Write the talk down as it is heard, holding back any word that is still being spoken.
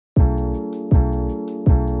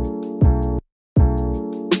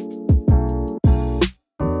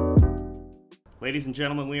Ladies and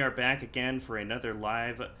gentlemen, we are back again for another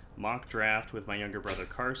live mock draft with my younger brother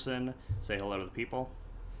Carson. Say hello to the people.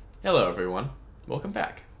 Hello, everyone. Welcome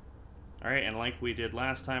back. Alright, and like we did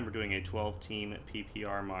last time, we're doing a 12-team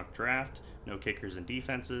PPR mock draft. No kickers and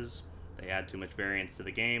defenses. They add too much variance to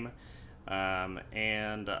the game.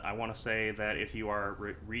 And I want to say that if you are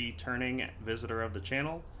a returning visitor of the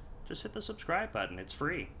channel, just hit the subscribe button. It's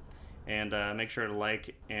free. And make sure to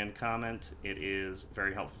like and comment. It is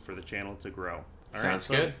very helpful for the channel to grow. Sounds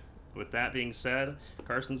good. With that being said,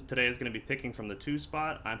 Carson today is going to be picking from the 2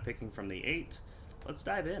 spot. I'm picking from the 8. Let's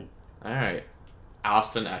dive in. All right.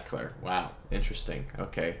 Austin Eckler. Wow. Interesting.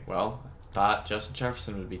 Okay. Well, I thought Justin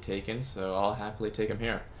Jefferson would be taken, so I'll happily take him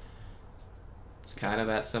here. It's kind of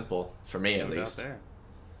that simple, for me at least.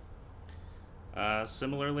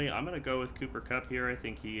 Similarly, I'm going to go with Cooper Kupp here. I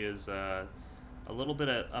think he is a little bit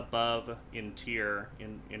above in tier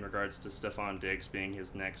in regards to Stephon Diggs being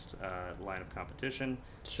his next line of competition.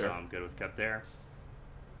 Sure. So I'm good with Kupp there.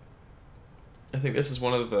 I think this is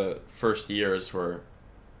one of the first years where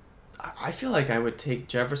I feel like I would take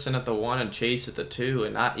Jefferson at the 1 and Chase at the 2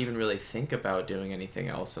 and not even really think about doing anything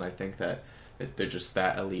else. And I think that they're just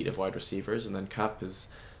that elite of wide receivers. And then Kupp has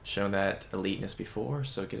shown that eliteness before,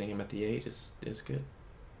 so getting him at the 8 is good.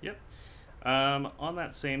 Yep. On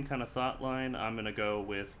that same kind of thought line, I'm going to go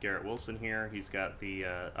with Garrett Wilson here. He's got the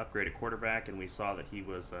upgraded quarterback, and we saw that he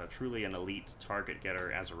was truly an elite target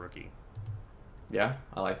getter as a rookie. Yeah,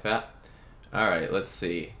 I like that. All right, let's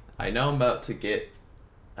see. I know I'm about to get...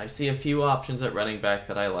 I see a few options at running back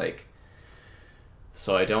that I like,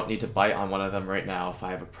 so I don't need to bite on one of them right now if I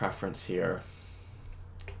have a preference here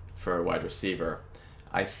for a wide receiver.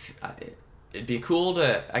 It'd be cool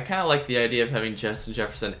to... I kind of like the idea of having Justin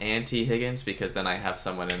Jefferson and T. Higgins because then I have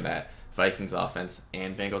someone in that Vikings offense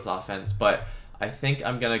and Bengals offense, but I think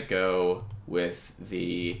I'm going to go with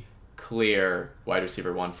the clear wide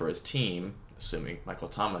receiver 1 for his team, assuming Michael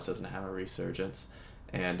Thomas doesn't have a resurgence,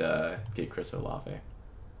 and get Chris Olave.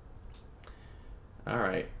 All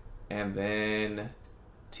right, and then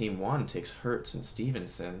team 1 takes Hurts and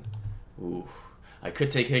Stevenson. Ooh, I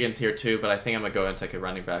could take Higgins here too, but I think I'm going to go ahead and take a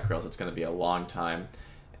running back or else it's going to be a long time.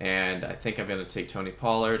 And I think I'm going to take Tony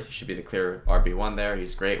Pollard. He should be the clear RB1 there.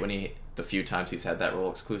 He's great when the few times he's had that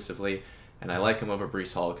role exclusively. And I like him over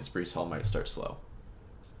Breece Hall because Breece Hall might start slow.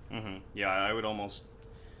 Yeah, I would almost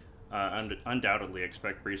undoubtedly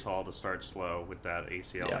expect Breece Hall to start slow with that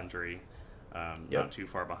ACL injury not too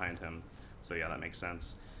far behind him. So yeah, that makes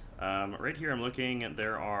sense. Right here I'm looking,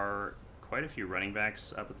 there are quite a few running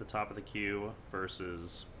backs up at the top of the queue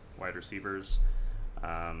versus wide receivers.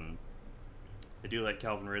 I do like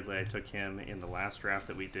Calvin Ridley. I took him in the last draft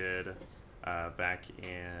that we did back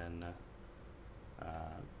in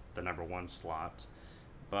the number 1 slot.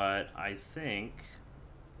 But I think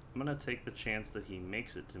I'm going to take the chance that he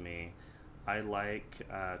makes it to me. I like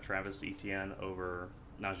Travis Etienne over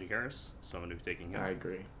Najee Harris, so I'm going to be taking him. I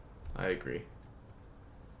agree.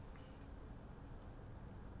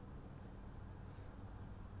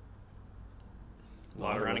 A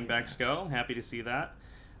lot of running backs go. Happy to see that.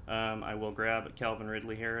 I will grab Calvin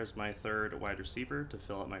Ridley here as my 3rd wide receiver to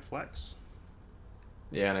fill up my flex.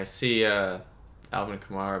 Yeah, and I see Alvin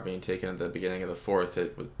Kamara being taken at the beginning of the 4th.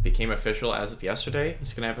 It became official as of yesterday.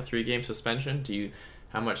 He's going to have a 3-game suspension.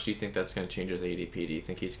 How much do you think that's going to change his ADP? Do you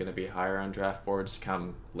think he's going to be higher on draft boards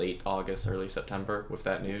come late August, early September with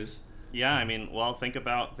that news? Yeah, I mean, well, think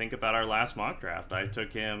about our last mock draft. I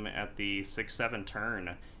took him at the 6-7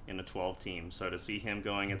 turn in a 12-team, so to see him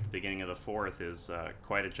going at the beginning of the 4th is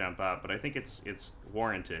quite a jump up. But I think it's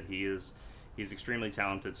warranted. He's extremely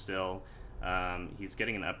talented still. He's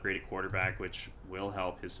getting an upgraded quarterback, which will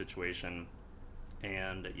help his situation.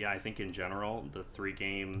 And yeah, I think in general, the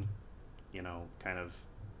 3-game, kind of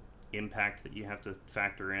impact that you have to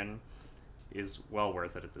factor in is well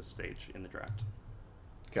worth it at this stage in the draft.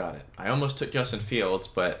 Got it. I almost took Justin Fields,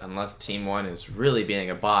 but unless Team 1 is really being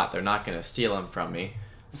a bot, they're not going to steal him from me.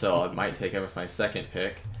 So I might take him with my 2nd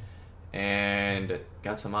pick. And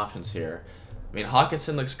got some options here. I mean,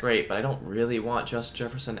 Hawkinson looks great, but I don't really want Justin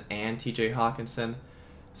Jefferson and TJ Hawkinson.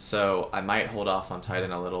 So I might hold off on tight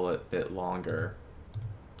end a little bit longer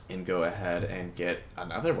and go ahead and get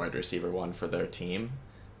another wide receiver 1 for their team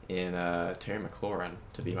in Terry McLaurin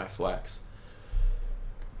to be my flex.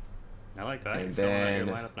 I like that. And You're filling out your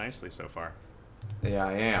lineup nicely so far. Yeah,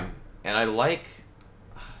 I am. And I like...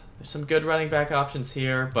 There's some good running back options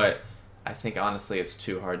here, but I think honestly it's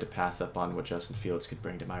too hard to pass up on what Justin Fields could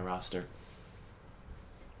bring to my roster.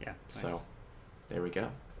 Yeah. Nice. So, there we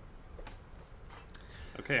go.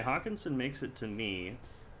 Okay, Hawkinson makes it to me,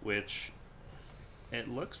 which it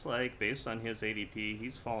looks like, based on his ADP,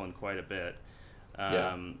 he's fallen quite a bit.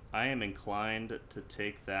 I am inclined to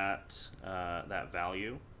take that that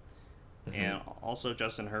value. And also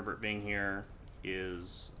Justin Herbert being here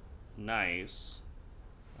is nice.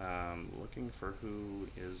 Looking for who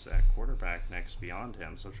is at quarterback next beyond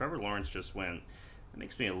him. So Trevor Lawrence just went. It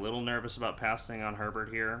makes me a little nervous about passing on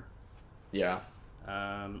Herbert here. Yeah.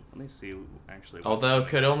 Let me see. Actually, although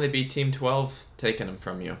could only be Team 12 taking him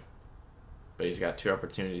from you, but he's got 2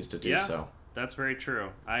 opportunities to do so. That's very true.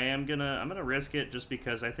 I'm gonna risk it just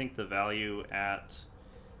because I think the value at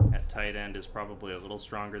tight end is probably a little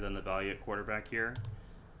stronger than the value at quarterback here.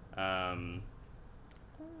 Now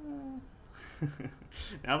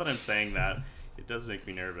that I'm saying that, it does make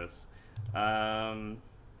me nervous. Gosh,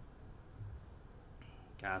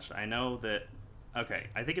 I know that... Okay,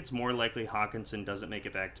 I think it's more likely Hawkinson doesn't make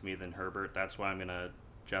it back to me than Herbert. That's why I'm going to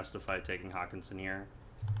justify taking Hawkinson here.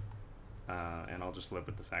 And I'll just live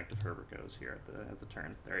with the fact if Herbert goes here at the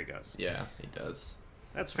turn. There he goes. Yeah, he does.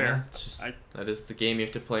 That's fair. That is the game you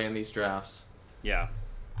have to play in these drafts. Yeah.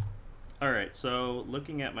 All right, so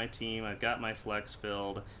looking at my team, I've got my flex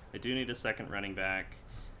filled. I do need a second running back.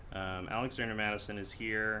 Alexander Madison is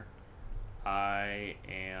here. I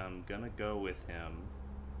am going to go with him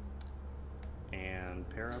and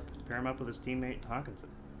pair him up with his teammate Hawkinson.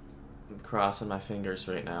 I'm crossing my fingers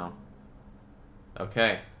right now.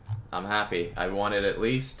 Okay, I'm happy. I wanted at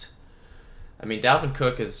least... I mean, Dalvin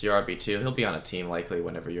Cook is your RB2. He'll be on a team likely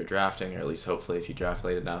whenever you're drafting, or at least hopefully if you draft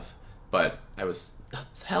late enough. But I was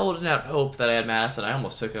holding out hope that I had Madison. I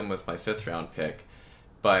almost took him with my 5th round pick.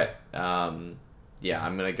 But, yeah,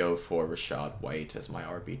 I'm going to go for Rachaad White as my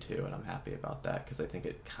RB2, and I'm happy about that because I think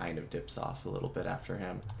it kind of dips off a little bit after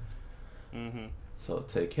him. So I'll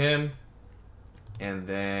take him. And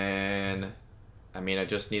then, I mean, I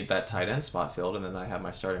just need that tight end spot filled, and then I have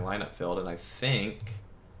my starting lineup filled, and I think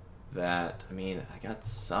that, I mean, I got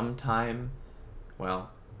some time. Well,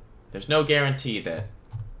 there's no guarantee that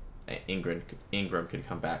Ingram could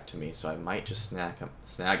come back to me, so I might just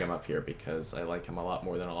snag him up here because I like him a lot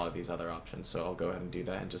more than a lot of these other options. So I'll go ahead and do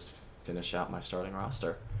that and just finish out my starting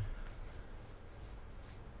roster.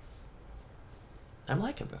 I'm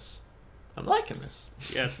liking this.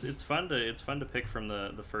 Yeah, it's fun to pick from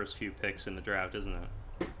the first few picks in the draft, isn't it?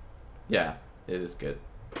 Yeah, it is good.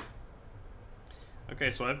 Okay,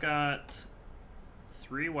 so I've got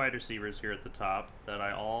 3 wide receivers here at the top that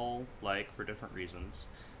I all like for different reasons.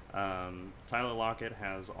 Tyler Lockett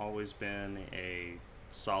has always been a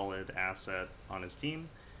solid asset on his team.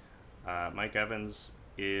 Mike Evans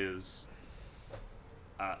is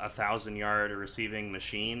a 1,000-yard receiving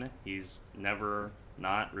machine. He's never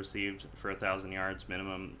not received for 1,000 yards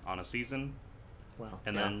minimum on a season. Wow.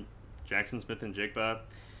 And then Jackson Smith-Njigba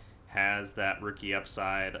has that rookie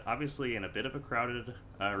upside, obviously in a bit of a crowded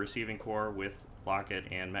receiving core with Lockett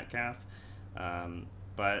and Metcalf.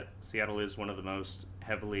 But Seattle is one of the most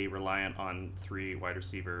heavily reliant on 3 wide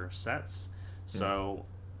receiver sets. So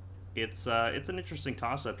it's an interesting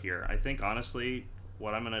toss-up here. I think, honestly,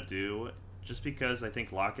 what I'm going to do, just because I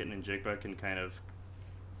think Lockett and Njigba can kind of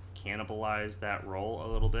cannibalize that role a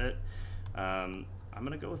little bit, I'm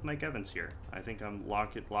going to go with Mike Evans here. I think I'm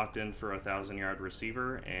locked in for a 1,000-yard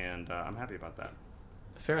receiver, and I'm happy about that.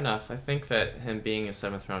 Fair enough. I think that him being a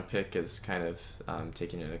 7th round pick is kind of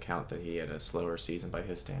taking into account that he had a slower season by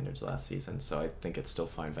his standards last season, so I think it's still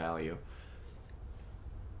fine value.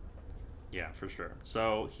 Yeah, for sure.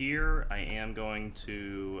 So here I'm going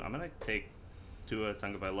to take Tua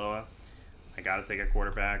Tagovailoa. I got to take a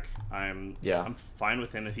quarterback. I'm fine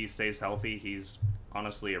with him if he stays healthy. He's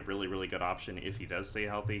honestly a really, really good option if he does stay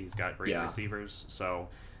healthy. He's got great receivers, so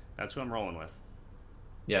that's who I'm rolling with.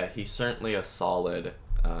 Yeah, he's certainly a solid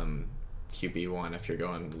QB1 if you're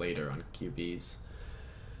going later on QBs.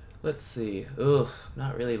 Let's see. Ugh, I'm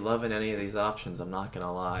not really loving any of these options, I'm not going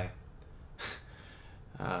to lie.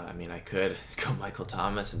 I mean, I could go Michael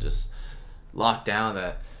Thomas and just lock down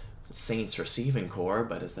that Saints receiving core,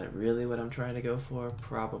 but is that really what I'm trying to go for?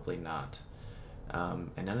 Probably not.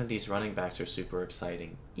 And none of these running backs are super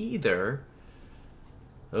exciting either.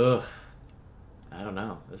 Ugh. I don't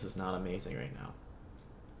know. This is not amazing right now.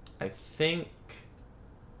 I think...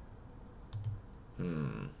 I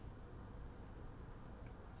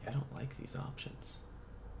don't like these options.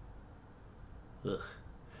 Ugh.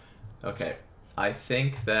 Okay. I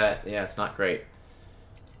think that... Yeah, it's not great.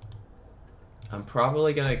 I'm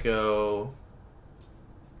probably going to go...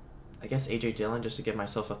 I guess A.J. Dillon, just to give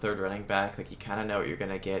myself a 3rd running back. Like, you kind of know what you're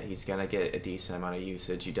going to get. He's going to get a decent amount of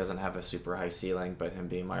usage. He doesn't have a super high ceiling, but him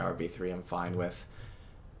being my RB3, I'm fine with.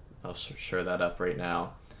 I'll shore that up right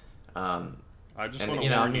now. I just want to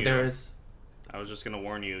warn you. I was just going to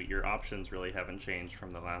warn you, your options really haven't changed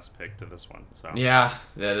from the last pick to this one. So yeah,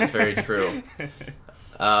 that is very true.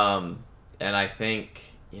 And I think,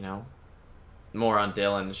 you know, more on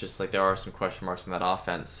Dylan, it's just like there are some question marks in that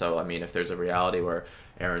offense. So, I mean, if there's a reality where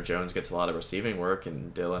Aaron Jones gets a lot of receiving work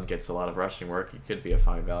and Dylan gets a lot of rushing work, it could be a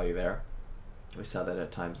fine value there. We saw that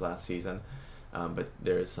at times last season. But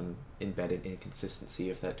there is some embedded inconsistency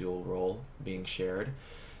of that dual role being shared.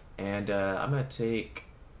 And I'm going to take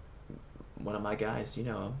one of my guys, you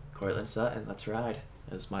know, Cortland Sutton, let's ride,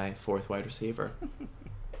 as my fourth wide receiver.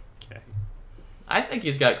 Okay. I think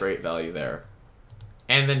he's got great value there.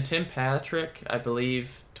 And then Tim Patrick, I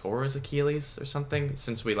believe, tore his Achilles or something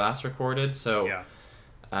since we last recorded. So yeah.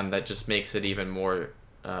 That just makes it even more,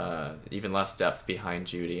 even less depth behind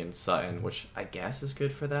Judy and Sutton, which I guess is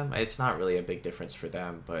good for them. It's not really a big difference for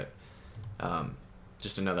them, but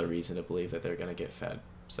just another reason to believe that they're going to get fed.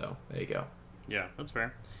 So there you go. Yeah, that's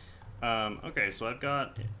fair. Okay, so I've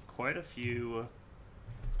got quite a few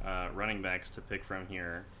running backs to pick from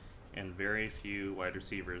here, and very few wide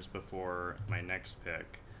receivers before my next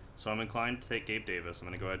pick. So I'm inclined to take Gabe Davis. I'm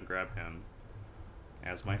going to go ahead and grab him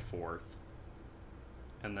as my fourth.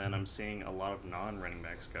 And then I'm seeing a lot of non-running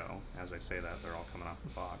backs go. As I say that, they're all coming off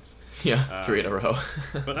the box. Yeah, 3 in a row.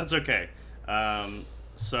 But that's okay.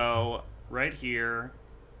 So right here,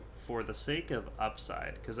 for the sake of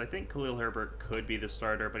upside, because I think Khalil Herbert could be the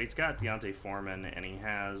starter, but he's got Deontay Foreman, and he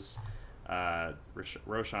has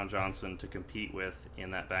Roschon Johnson to compete with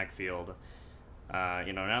in that backfield.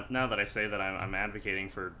 You know, now that I say that, I'm advocating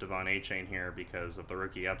for Devon Achane here because of the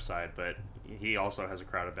rookie upside, but he also has a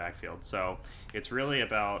crowded backfield. So it's really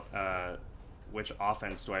about which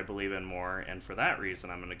offense do I believe in more, and for that reason,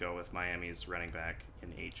 I'm going to go with Miami's running back in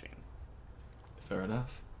Achane. Fair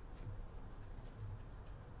enough.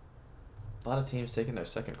 A lot of teams taking their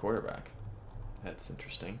second quarterback. That's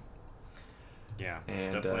interesting. Yeah,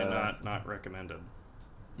 and, definitely not recommended.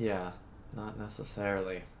 Yeah, not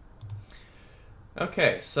necessarily.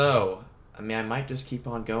 Okay, so, I mean, I might just keep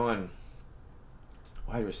on going.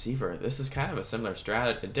 Wide receiver. This is kind of a similar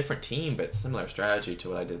strategy, a different team, but similar strategy to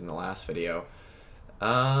what I did in the last video.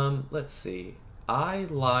 Let's see. I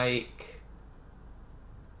like...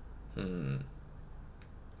 I'm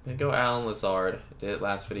going to go Alan Lazard. I did it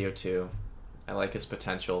last video too. I like his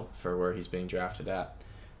potential for where he's being drafted at.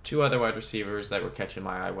 2 other wide receivers that were catching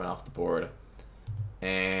my eye went off the board.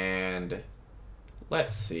 And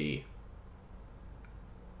let's see.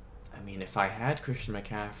 I mean, if I had Christian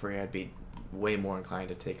McCaffrey, I'd be way more inclined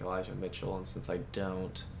to take Elijah Mitchell, and since I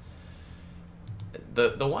don't...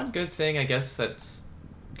 The one good thing, I guess, that's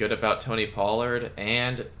good about Tony Pollard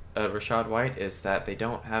and Rachaad White is that they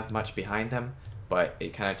don't have much behind them, but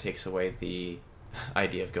it kind of takes away the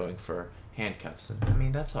idea of going for handcuffs. And I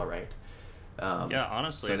mean, that's all right. Yeah,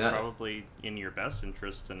 honestly, so it's probably in your best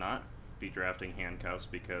interest to not be drafting handcuffs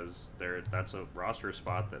because that's a roster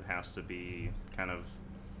spot that has to be kind of...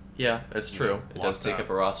 Yeah, it's true. It does take up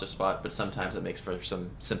a roster spot, but sometimes it makes for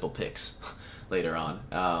some simple picks later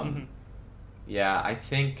on. Yeah, I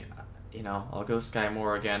think, you know, I'll go Sky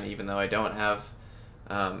Moore again, even though I don't have...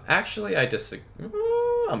 actually, I disagree.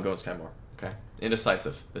 I'm going Sky Moore. Okay.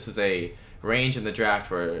 Indecisive. This is a range in the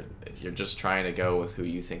draft where you're just trying to go with who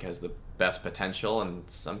you think has the best potential, and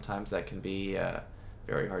sometimes that can be a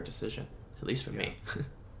very hard decision, at least for me.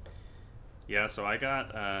 Yeah, so I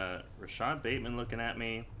got Rashad Bateman looking at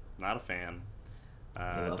me. Not a fan.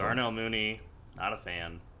 Darnell Mooney, not a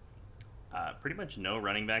fan. Pretty much no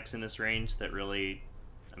running backs in this range that really,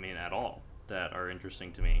 I mean, at all, that are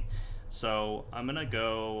interesting to me. So I'm going to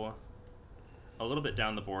go a little bit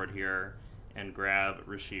down the board here and grab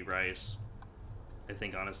Rashee Rice. I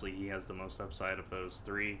think, honestly, he has the most upside of those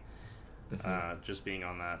 3, just being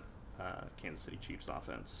on that Kansas City Chiefs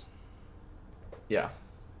offense. Yeah.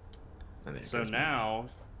 So now...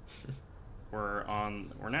 We're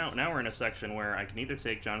in a section where I can either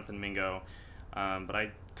take Jonathan Mingo, but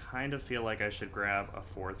I kind of feel like I should grab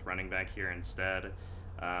a 4th running back here instead.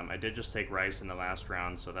 I did just take Rice in the last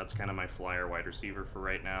round, so that's kind of my flyer wide receiver for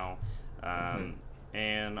right now.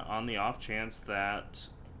 And on the off chance that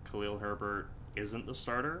Khalil Herbert isn't the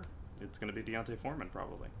starter, it's going to be Deontay Foreman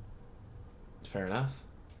probably. Fair enough.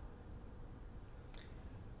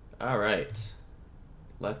 All right.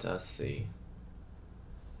 Let us see.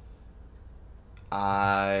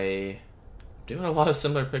 I doing a lot of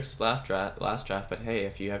similar picks last draft, but hey,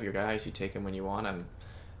 if you have your guys, you take them when you want them,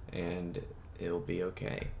 and it'll be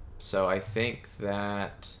okay. So I think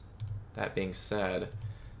that being said,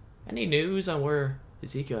 any news on where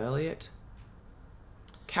Ezekiel Elliott?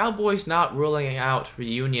 Cowboys not ruling out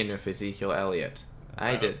reunion with Ezekiel Elliott.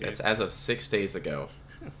 That's as of 6 days ago.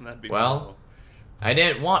 That'd be well. cool. I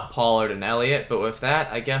didn't want Pollard and Elliott, but with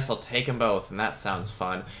that, I guess I'll take them both, and that sounds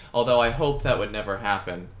fun. Although I hope that would never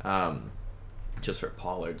happen, just for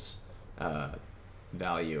Pollard's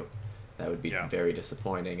value. That would be very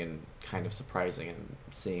disappointing and kind of surprising, and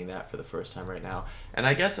seeing that for the first time right now. And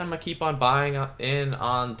I guess I'm going to keep on buying in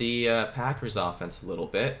on the Packers offense a little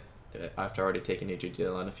bit, after already taking A.J.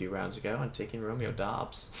 Dillon a few rounds ago and taking Romeo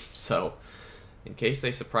Doubs. So, in case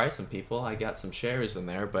they surprise some people, I got some shares in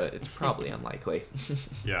there, but it's probably unlikely.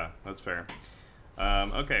 Yeah, that's fair.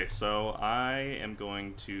 Okay, so I am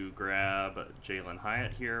going to grab Jalen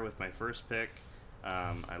Hyatt here with my first pick.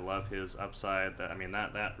 I love his upside.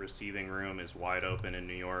 That receiving room is wide open in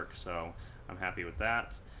New York, so I'm happy with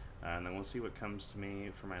that. And then we'll see what comes to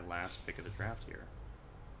me for my last pick of the draft here.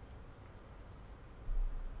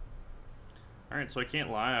 All right, so I can't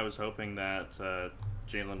lie. I was hoping that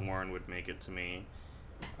Jaylen Warren would make it to me.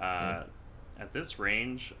 At this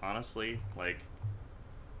range, honestly, like,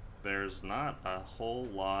 there's not a whole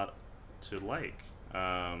lot to like.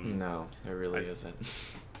 No, there really isn't.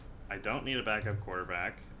 I don't need a backup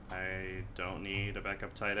quarterback. I don't need a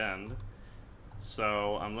backup tight end.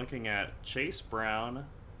 So I'm looking at Chase Brown,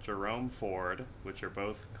 Jerome Ford, which are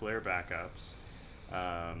both clear backups.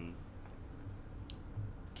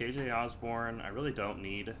 KJ Osborne, I really don't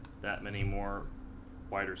need that many more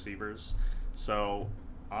wide receivers. So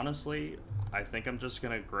honestly, I think I'm just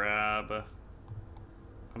going to grab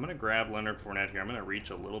Leonard Fournette here. I'm going to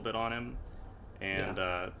reach a little bit on him.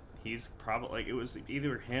 And he's probably, like, it was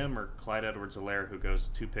either him or Clyde Edwards-Helaire who goes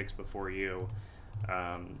 2 picks before you.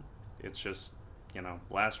 It's just,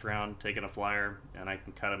 last round, taking a flyer, and I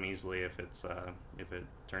can cut him easily if it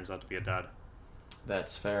turns out to be a dud.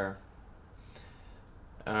 That's fair.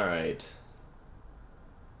 All right.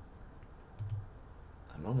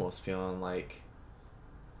 I'm almost feeling like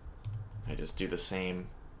I just do the same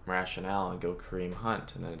rationale and go Kareem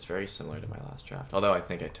Hunt, and then it's very similar to my last draft. Although I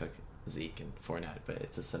think I took Zeke and Fournette, but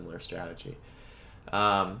it's a similar strategy.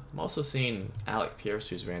 I'm also seeing Alec Pierce,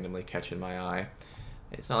 who's randomly catching my eye.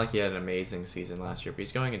 It's not like he had an amazing season last year, but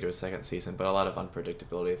he's going into his second season, but a lot of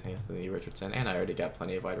unpredictability with Anthony Richardson, and I already got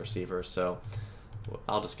plenty of wide receivers, so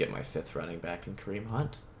I'll just get my 5th running back in Kareem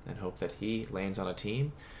Hunt and hope that he lands on a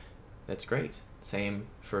team that's great. Same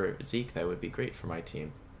for Zeke, that would be great for my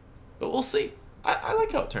team. But we'll see. I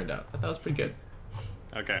like how it turned out. I thought it was pretty good.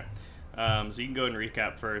 Okay. So you can go and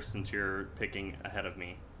recap first since you're picking ahead of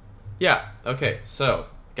me. Yeah. Okay. So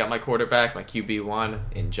got my quarterback, my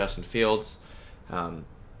QB1 in Justin Fields. I'll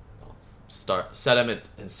set it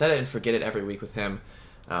and forget it every week with him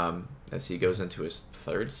as he goes into his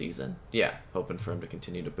 3rd season. Yeah, hoping for him to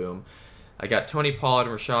continue to boom. I got Tony Pollard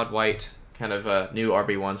and Rachaad White, kind of new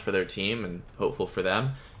RB1s for their team, and hopeful for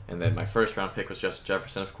them. And then my 1st round pick was Justin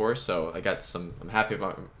Jefferson, of course. So I'm happy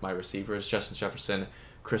about my receivers: Justin Jefferson,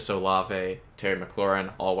 Chris Olave, Terry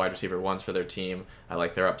McLaurin, all wide receiver 1s for their team. I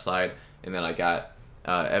like their upside. And then I got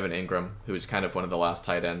Evan Ingram, who's kind of one of the last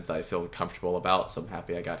tight ends that I feel comfortable about, so I'm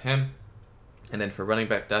happy I got him. And then for running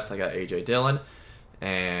back depth, I got A.J. Dillon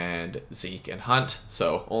and Zeke and Hunt.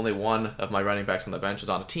 So only one of my running backs on the bench is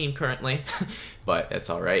on a team currently, but it's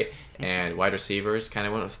all right. And wide receivers, kind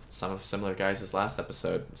of went with some of similar guys as last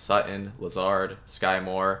episode: Sutton, Lazard, Sky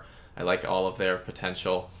Moore. I like all of their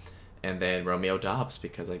potential. And then Romeo Doubs,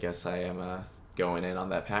 because I guess I am going in on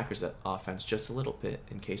that Packers offense just a little bit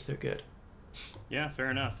in case they're good. Yeah, fair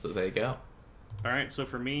enough. So there you go. All right, so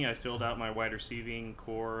for me, I filled out my wide receiving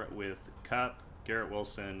core with Kupp, Garrett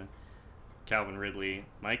Wilson, Calvin Ridley,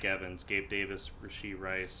 Mike Evans, Gabe Davis, Rashee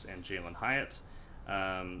Rice, and Jalen Hyatt.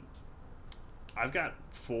 I've got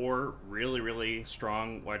 4 really, really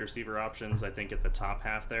strong wide receiver options, I think, at the top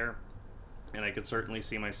half there. And I could certainly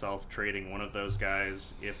see myself trading one of those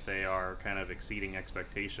guys if they are kind of exceeding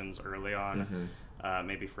expectations early on,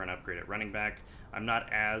 maybe for an upgrade at running back. I'm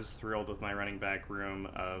not as thrilled with my running back room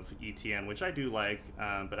of ETN, which I do like,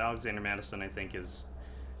 but Alexander Mattison, I think, is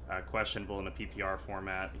questionable in a PPR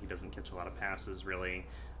format. He doesn't catch a lot of passes, really.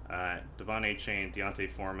 Devon Achane, Deontay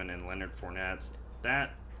Foreman, and Leonard Fournette,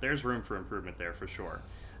 there's room for improvement there for sure.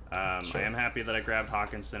 I am happy that I grabbed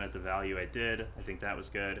Hawkinson at the value I did. I think that was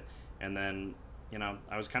good. And then,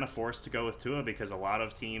 I was kind of forced to go with Tua because a lot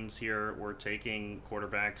of teams here were taking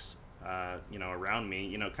quarterbacks, around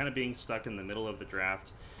me. Kind of being stuck in the middle of the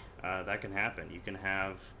draft, that can happen. You can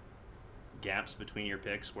have gaps between your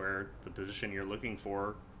picks where the position you're looking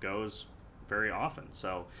for goes very often.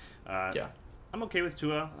 So, I'm okay with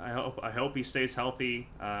Tua. I hope he stays healthy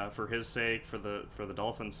for his sake, for the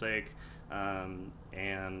Dolphins' sake, and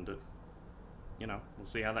we'll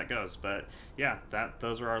see how that goes. But yeah,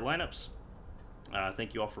 those are our lineups.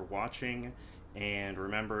 Thank you all for watching. And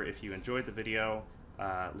remember, if you enjoyed the video,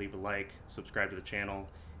 leave a like, subscribe to the channel,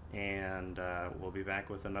 and we'll be back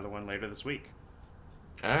with another one later this week.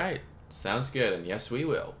 All right. Sounds good. And yes, we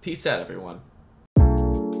will. Peace out, everyone.